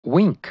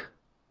Wink,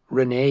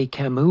 Renée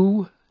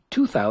Camus,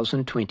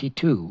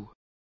 2022.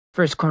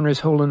 First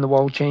corner's hole in the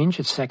wall change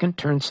is second,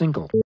 turn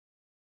single.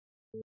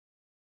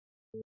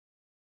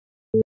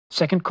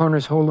 Second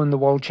corner's hole in the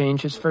wall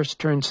change is first,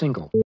 turn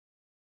single.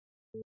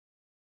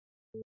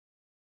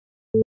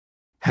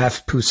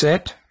 Half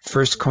poussette,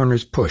 first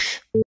corner's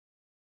push.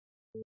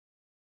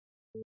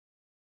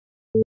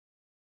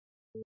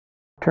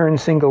 Turn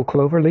single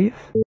cloverleaf.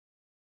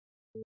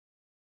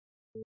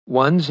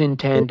 Ones in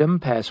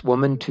tandem pass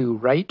woman to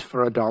right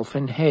for a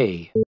dolphin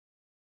hay.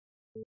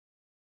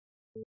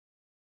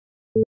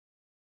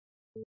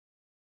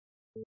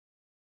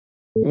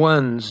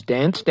 Ones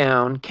dance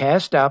down,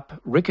 cast up,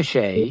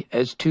 ricochet,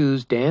 as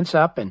twos dance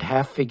up and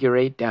half figure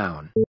eight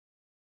down.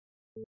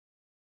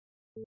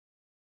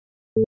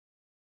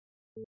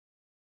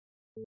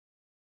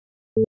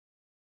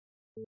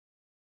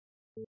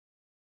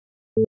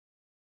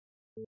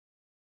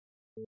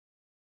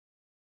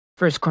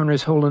 First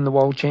corner's hole in the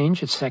wall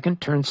change is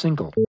second, turn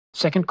single.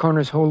 Second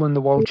corner's hole in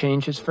the wall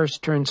change is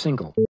first, turn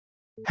single.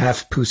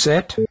 Half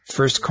poussette,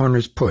 first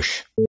corner's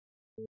push.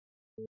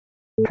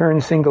 Turn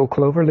single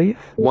cloverleaf.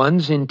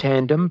 Ones in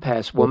tandem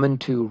pass woman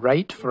to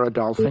right for a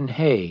dolphin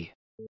hay.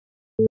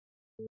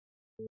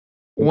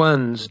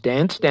 Ones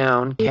dance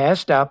down,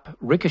 cast up,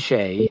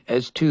 ricochet,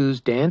 as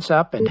twos dance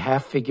up and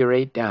half figure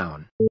eight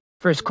down.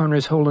 First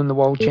corner's hole in the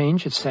wall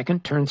change is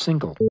second, turn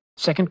single.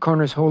 Second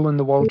corner's hole in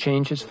the wall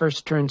change is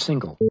first, turn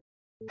single.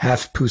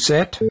 Half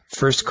poussette,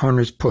 first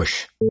corner's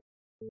push.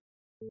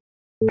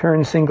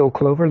 Turn single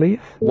cloverleaf.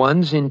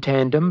 Ones in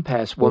tandem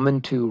pass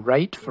woman to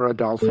right for a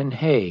dolphin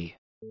hay.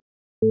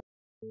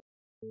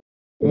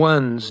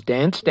 Ones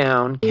dance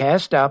down,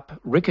 cast up,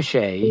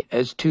 ricochet,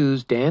 as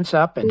twos dance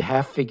up and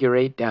half figure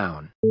eight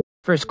down.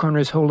 First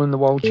corner's hole in the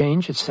wall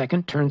change is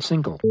second, turn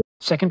single.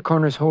 Second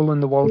corner's hole in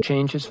the wall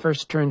change is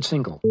first, turn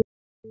single.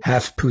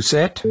 Half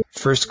poussette,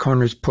 first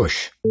corner's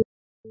push.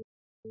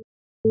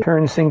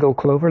 Turn single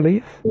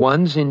cloverleaf.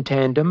 Ones in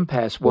tandem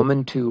pass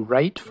woman to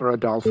right for a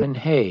dolphin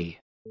hay.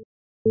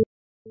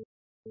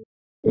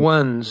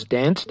 Ones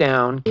dance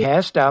down,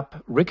 cast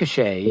up,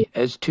 ricochet,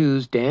 as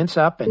twos dance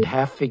up and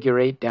half figure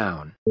eight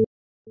down.